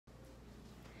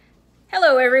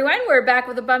Hello everyone, we're back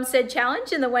with a Bumstead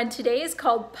challenge, and the one today is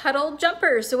called Puddle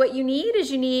Jumper. So what you need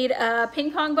is a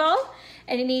ping pong ball,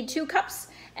 and you need 2 cups,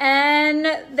 and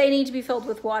they need to be filled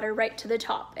with water right to the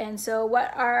top. And so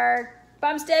what our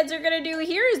Bumsteads are gonna do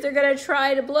here is they're gonna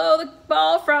try to blow the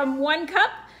ball from 1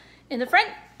 cup in the front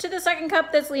to the 2nd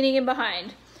cup that's leaning in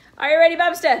behind. Are you ready,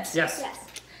 Bumsteads? Yes. Yes.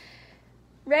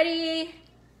 Ready,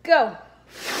 go.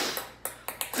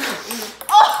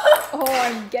 Oh,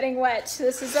 I'm getting wet.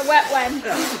 This is a wet one.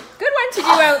 Good one to do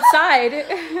outside.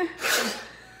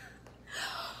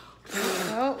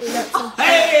 Oh, we got some.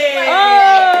 Hey!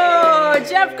 Oh,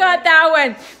 Jeff got that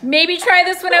one. Maybe try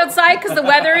this one outside because the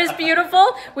weather is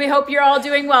beautiful. We hope you're all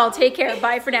doing well. Take care.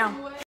 Bye for now.